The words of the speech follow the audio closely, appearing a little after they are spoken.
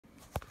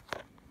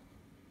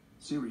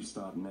Siri,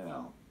 start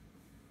now.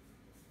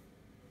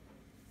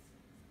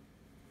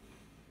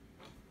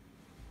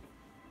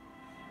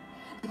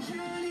 The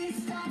journey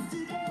starts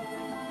today.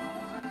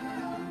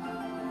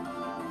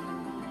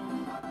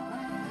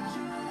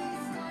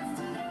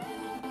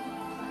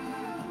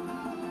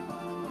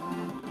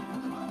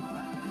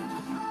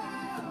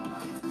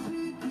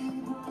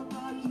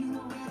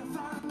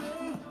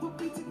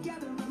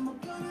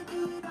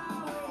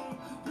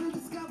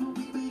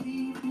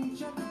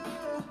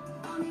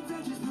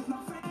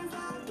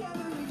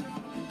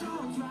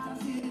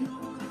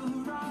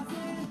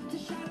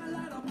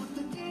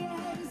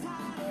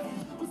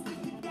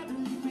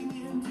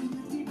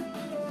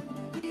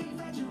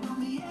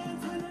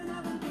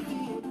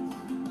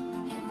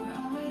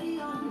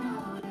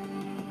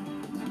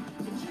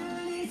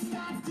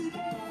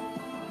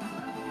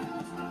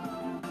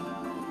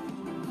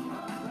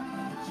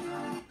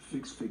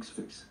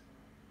 Fix.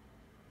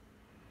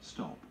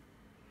 Stop.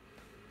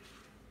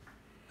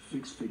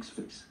 Fix.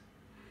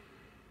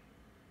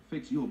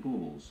 Fix your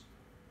balls.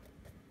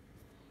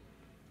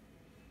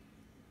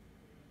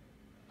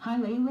 Hi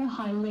Layla,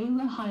 hi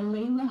Layla, hi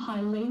Layla, hi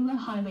Layla,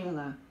 hi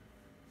Layla.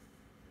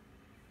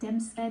 Dem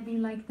scared me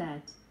like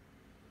that.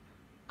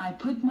 I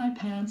put my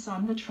pants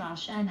on the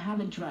trash and have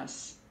a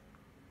dress.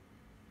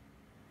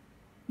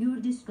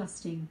 You're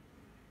disgusting.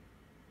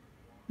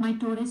 My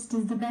tourist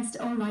is the best,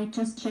 alright,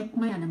 just check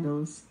my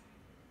animals.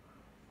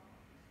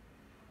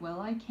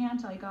 Well, I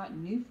can't, I got a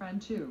new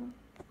friend too.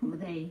 Who are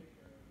they?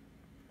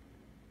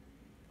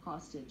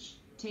 Hostage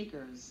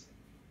takers.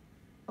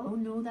 Oh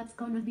no, that's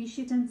gonna be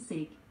shit and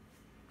sick.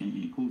 E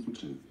equals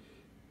 2.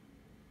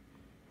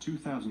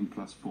 2,000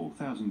 plus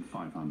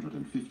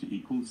 4,550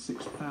 equals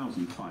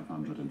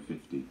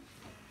 6,550.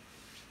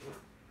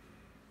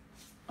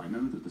 I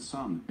know that the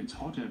sun, it's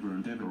hot ever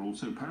and ever,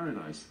 also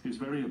paradise, is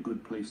very a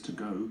good place to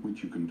go,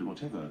 which you can do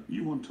whatever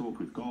you want, talk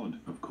with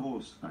God, of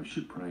course, I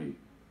should pray.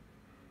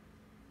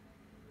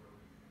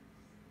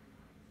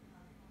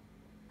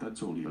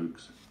 That's all,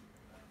 yokes.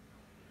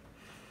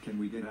 Can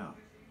we get out?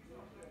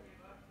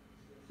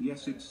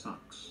 Yes, it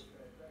sucks.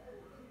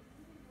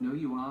 No,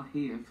 you are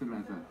here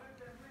forever.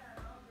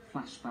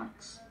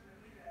 Flashbacks.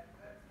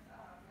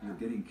 You're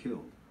getting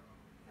killed.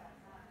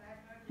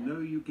 No,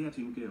 you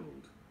getting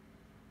killed.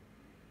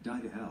 Die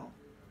to hell.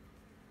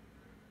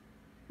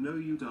 No,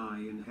 you die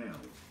in hell.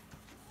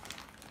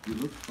 You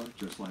look fucked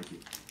just like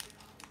it.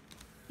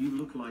 You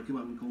look like you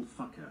Uncle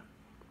Fucker.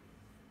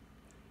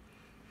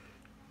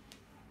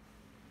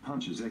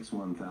 Punches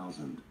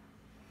X1000.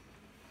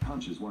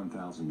 Punches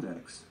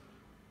 1000X.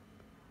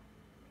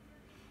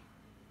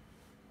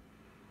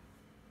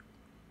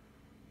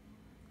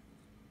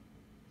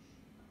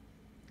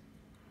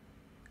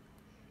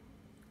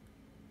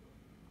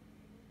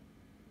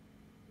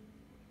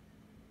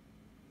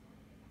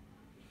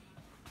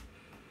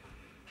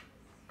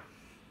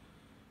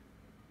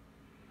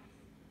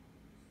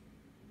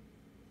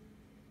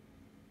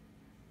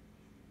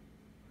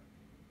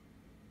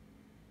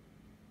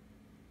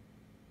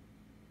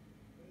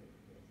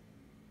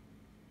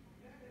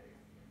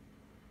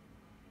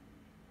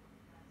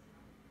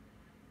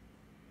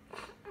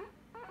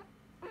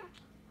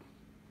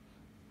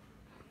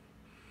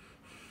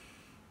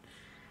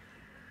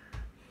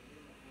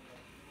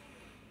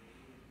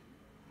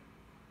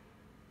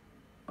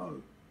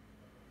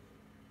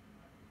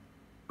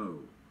 Oh.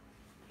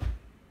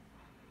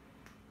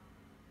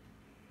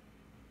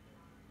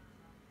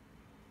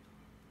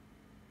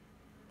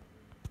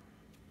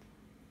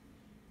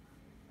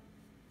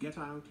 Get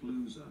out,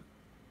 loser.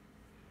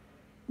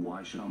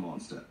 Why should a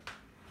monster?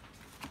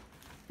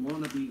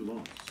 Wanna be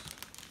lost.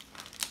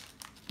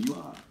 You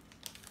are.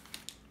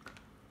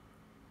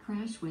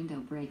 Crash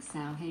window breaks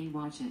out, hey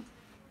watch it.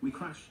 We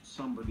crashed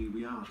somebody,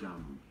 we are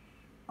dumb.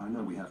 I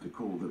know we have to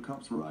call the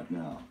cops right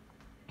now.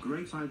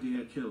 Great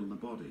idea, kill the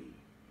body.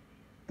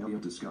 You're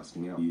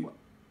disgusting, you.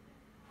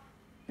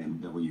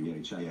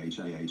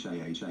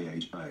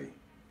 MWHAHAHAHAHA.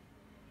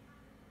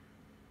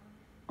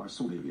 I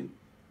saw Vivian.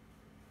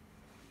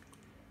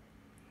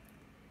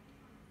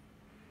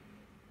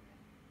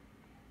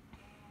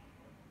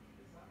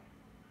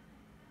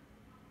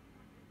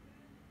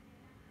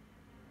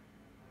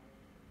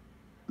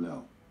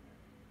 Lel.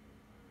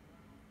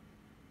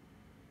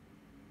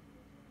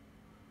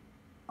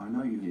 I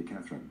know you here,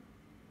 Catherine.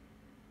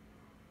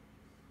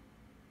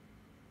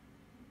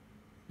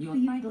 You're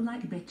idle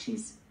like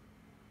bitches.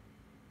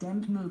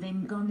 Demmed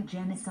moving gone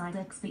genocide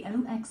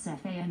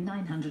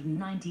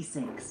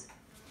Xboxfan996.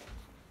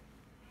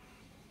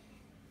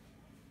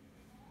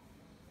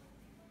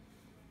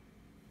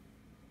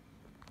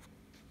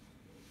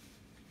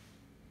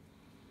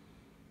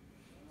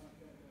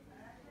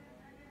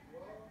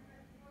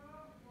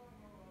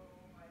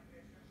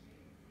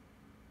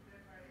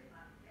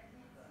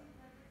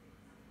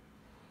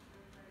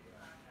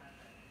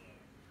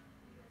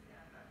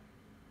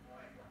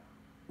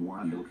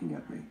 Why are you looking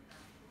at me?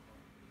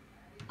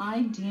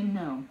 I didn't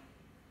know.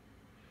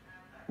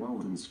 Well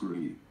then screw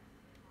you.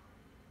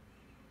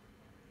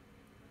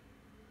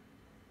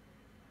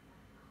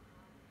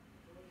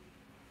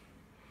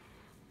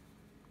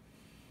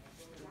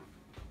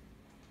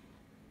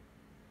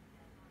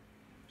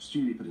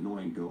 stupid,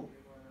 annoying girl.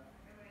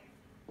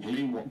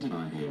 Hey, what did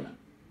I hear?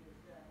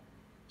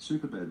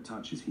 Superbed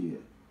touch is here.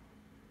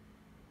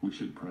 We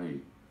should pray.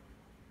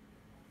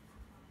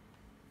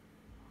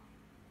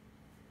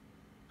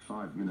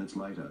 5 minutes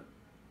later.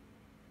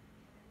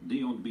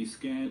 Don't be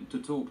scared to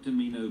talk to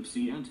me,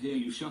 Nopsy, and hear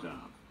you shut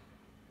up.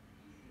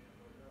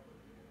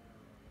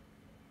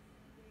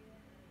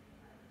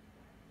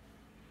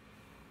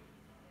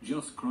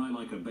 Just cry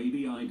like a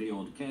baby, I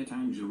don't care,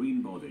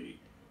 tangerine body.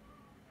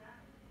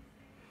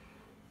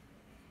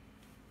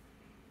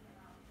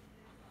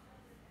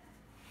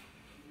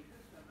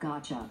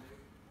 Gotcha.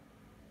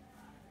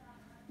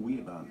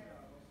 We're done.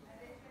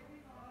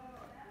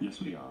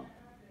 Yes, we are.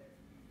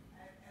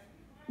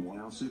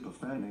 Wow, super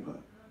fan ever.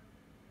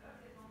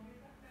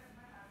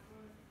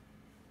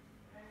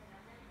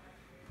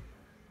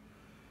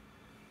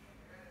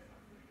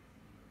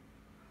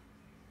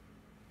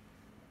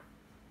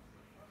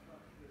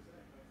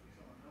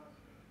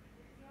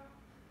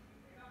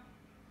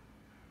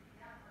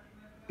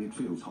 It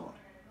feels hot.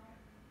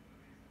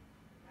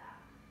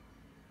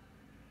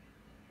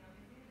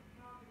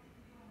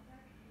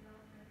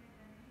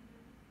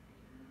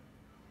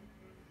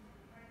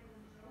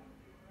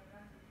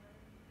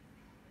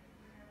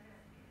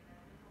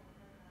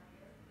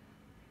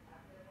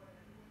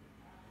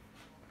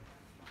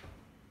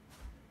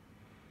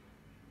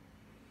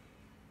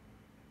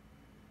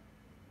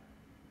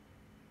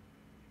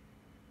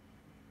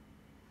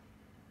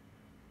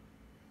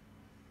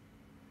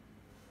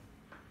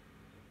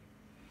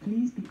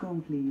 Please be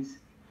gone, please.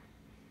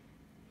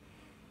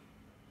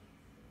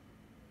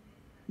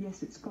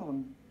 Yes, it's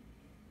gone.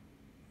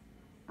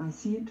 I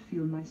see and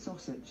feel my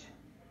sausage.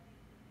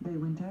 They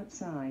went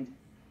outside.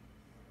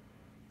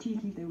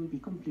 Tiki, they will be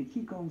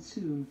completely gone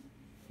soon.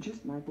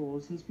 Just my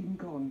balls has been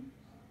gone.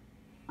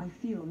 I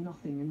feel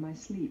nothing in my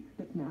sleep,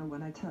 but now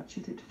when I touch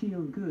it, it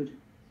feels good.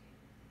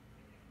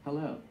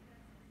 Hello.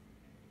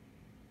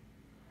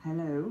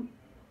 Hello?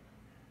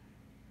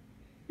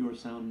 You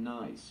sound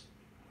nice.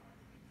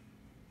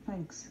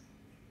 Thanks.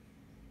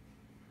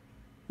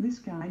 This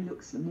guy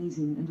looks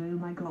amazing, and oh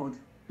my god,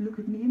 look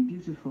at me, I'm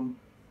beautiful.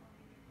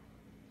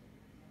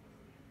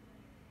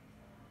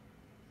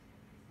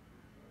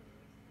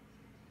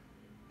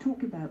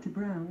 Talk about a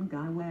brown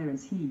guy, where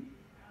is he?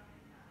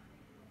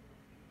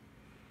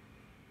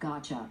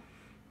 Gotcha.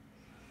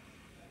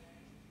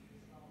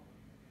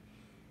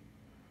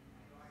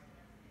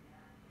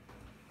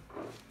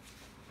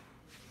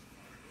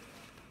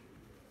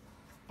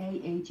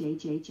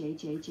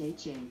 A-H-H-H-H-H-H-H.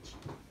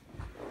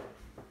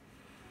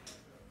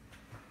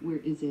 Where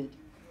is it?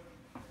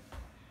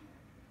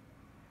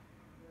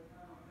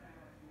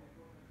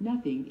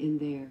 Nothing in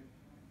there.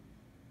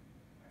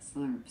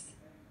 Slurps.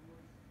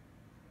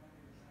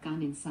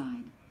 Gone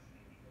inside.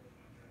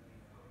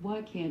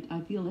 Why can't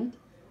I feel it?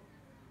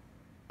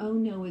 Oh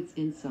no, it's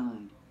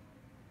inside.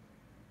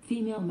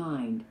 Female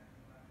mind.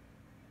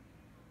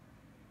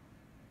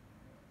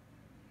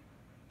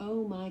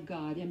 Oh my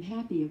god, I'm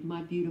happy of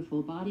my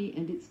beautiful body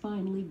and it's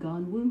finally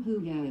gone.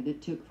 Woohoo, yeah,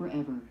 that took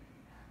forever.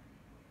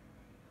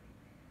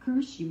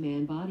 Curse you,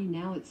 man body,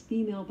 now it's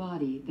female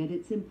body, that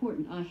it's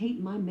important. I hate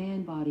my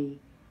man body.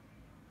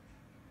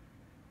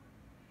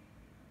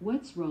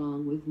 What's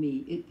wrong with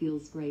me? It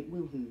feels great,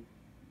 woohoo.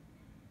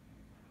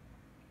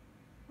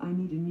 I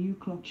need a new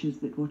clutches,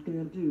 that what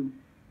girl do.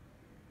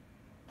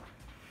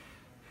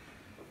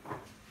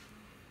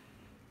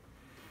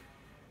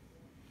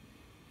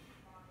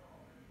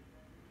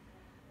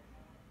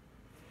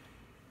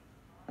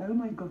 Oh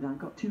my god, I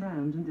got 2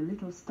 round and a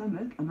little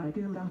stomach, and my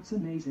girl, that's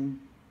amazing.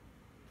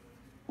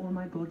 All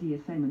my body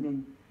is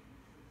feminine.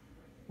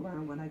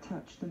 Wow, when I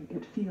touch them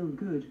it feels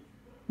good.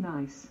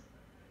 Nice.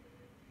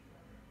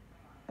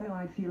 Oh,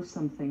 I feel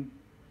something.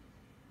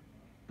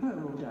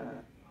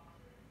 Powder.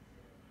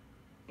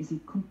 Is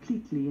it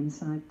completely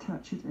inside?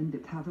 Touch it and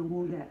it have a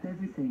wall at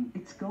everything.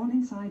 It's gone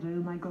inside.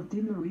 Oh my god,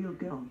 I'm a real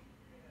girl.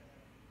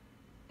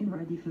 I'm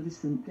ready for this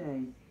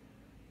day.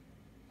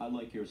 I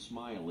like your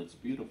smile, it's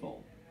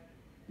beautiful.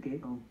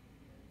 Giggle.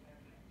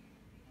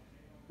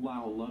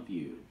 Wow, love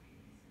you.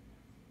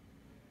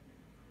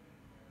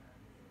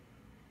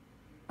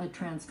 A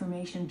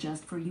transformation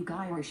just for you,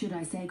 guy, or should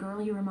I say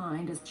girl, your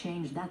mind has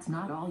changed. That's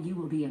not all, you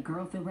will be a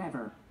girl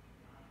forever.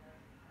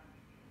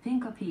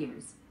 Pink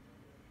appears.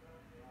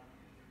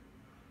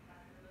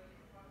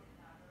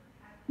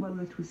 Well,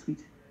 that was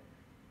sweet.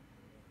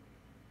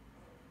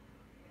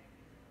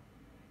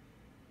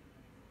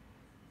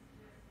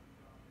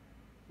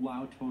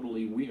 Wow,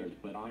 totally weird,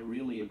 but I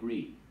really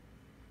agree.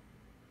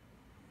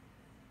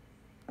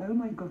 Oh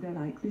my god, I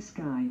like this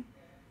guy.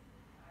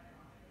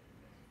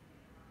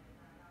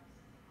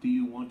 Do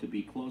you want to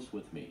be close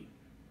with me?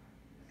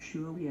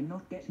 Sure, we are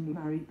not getting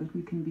married, but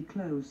we can be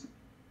close.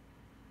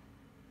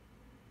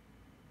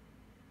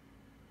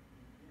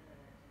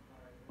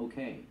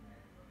 Okay.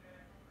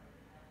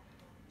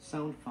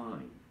 Sound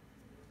fine.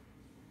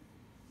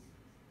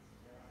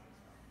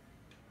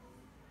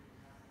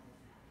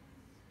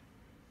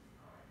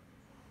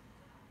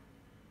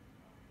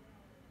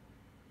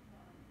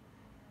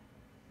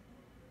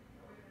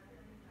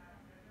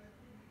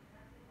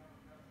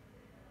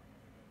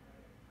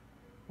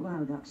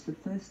 Wow, that's the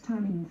first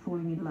time in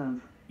falling in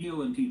love.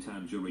 You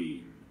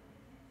anti-tangerine.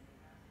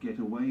 Get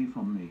away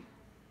from me.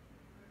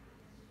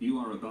 You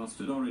are a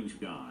bastard orange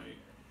guy.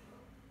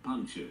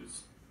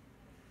 Punches.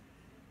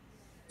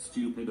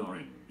 Stupid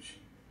orange.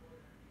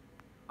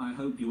 I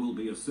hope you will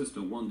be a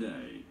sister one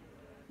day.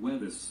 Where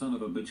this son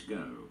of a bitch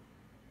go?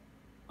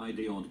 I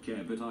don't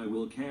care, but I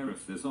will care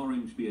if this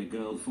orange be a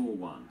girl for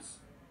once.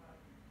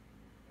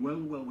 Well,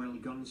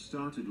 gun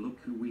started. Look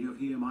who we have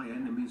here, my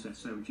enemies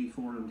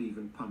SMG4 and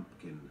even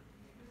Pumpkin.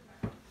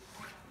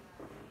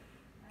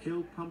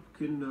 Kill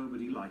Pumpkin,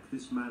 nobody like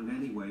this man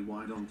anyway,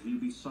 why don't you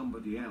be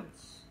somebody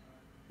else?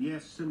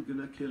 Yes, I'm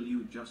gonna kill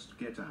you, just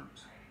get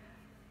out.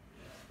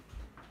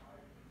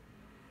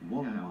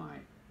 What am I?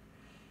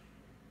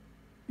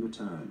 Your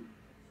turn.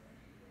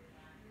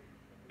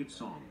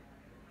 It's on.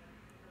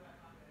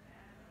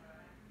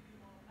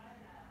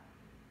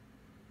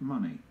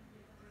 Money.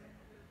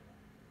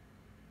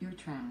 You're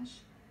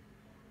trash.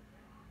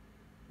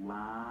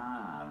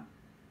 Wow.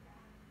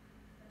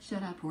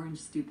 Shut up, orange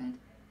stupid.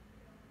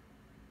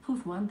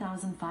 Poof,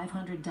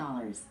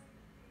 $1,500.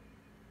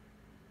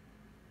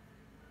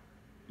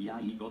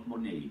 Yeah, he got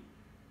money.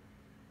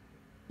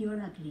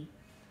 You're ugly.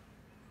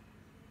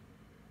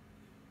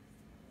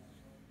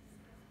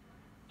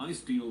 I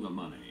steal the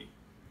money.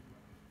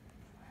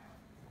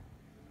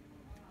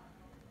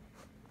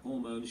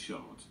 Hormone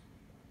shot.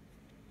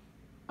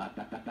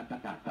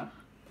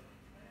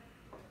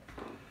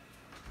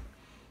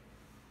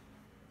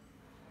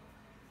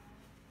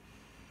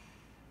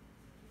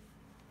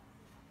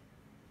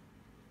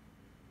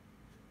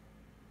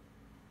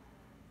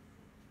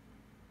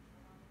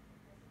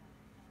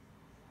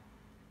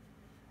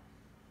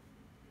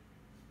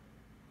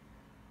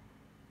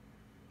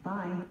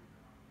 Bye.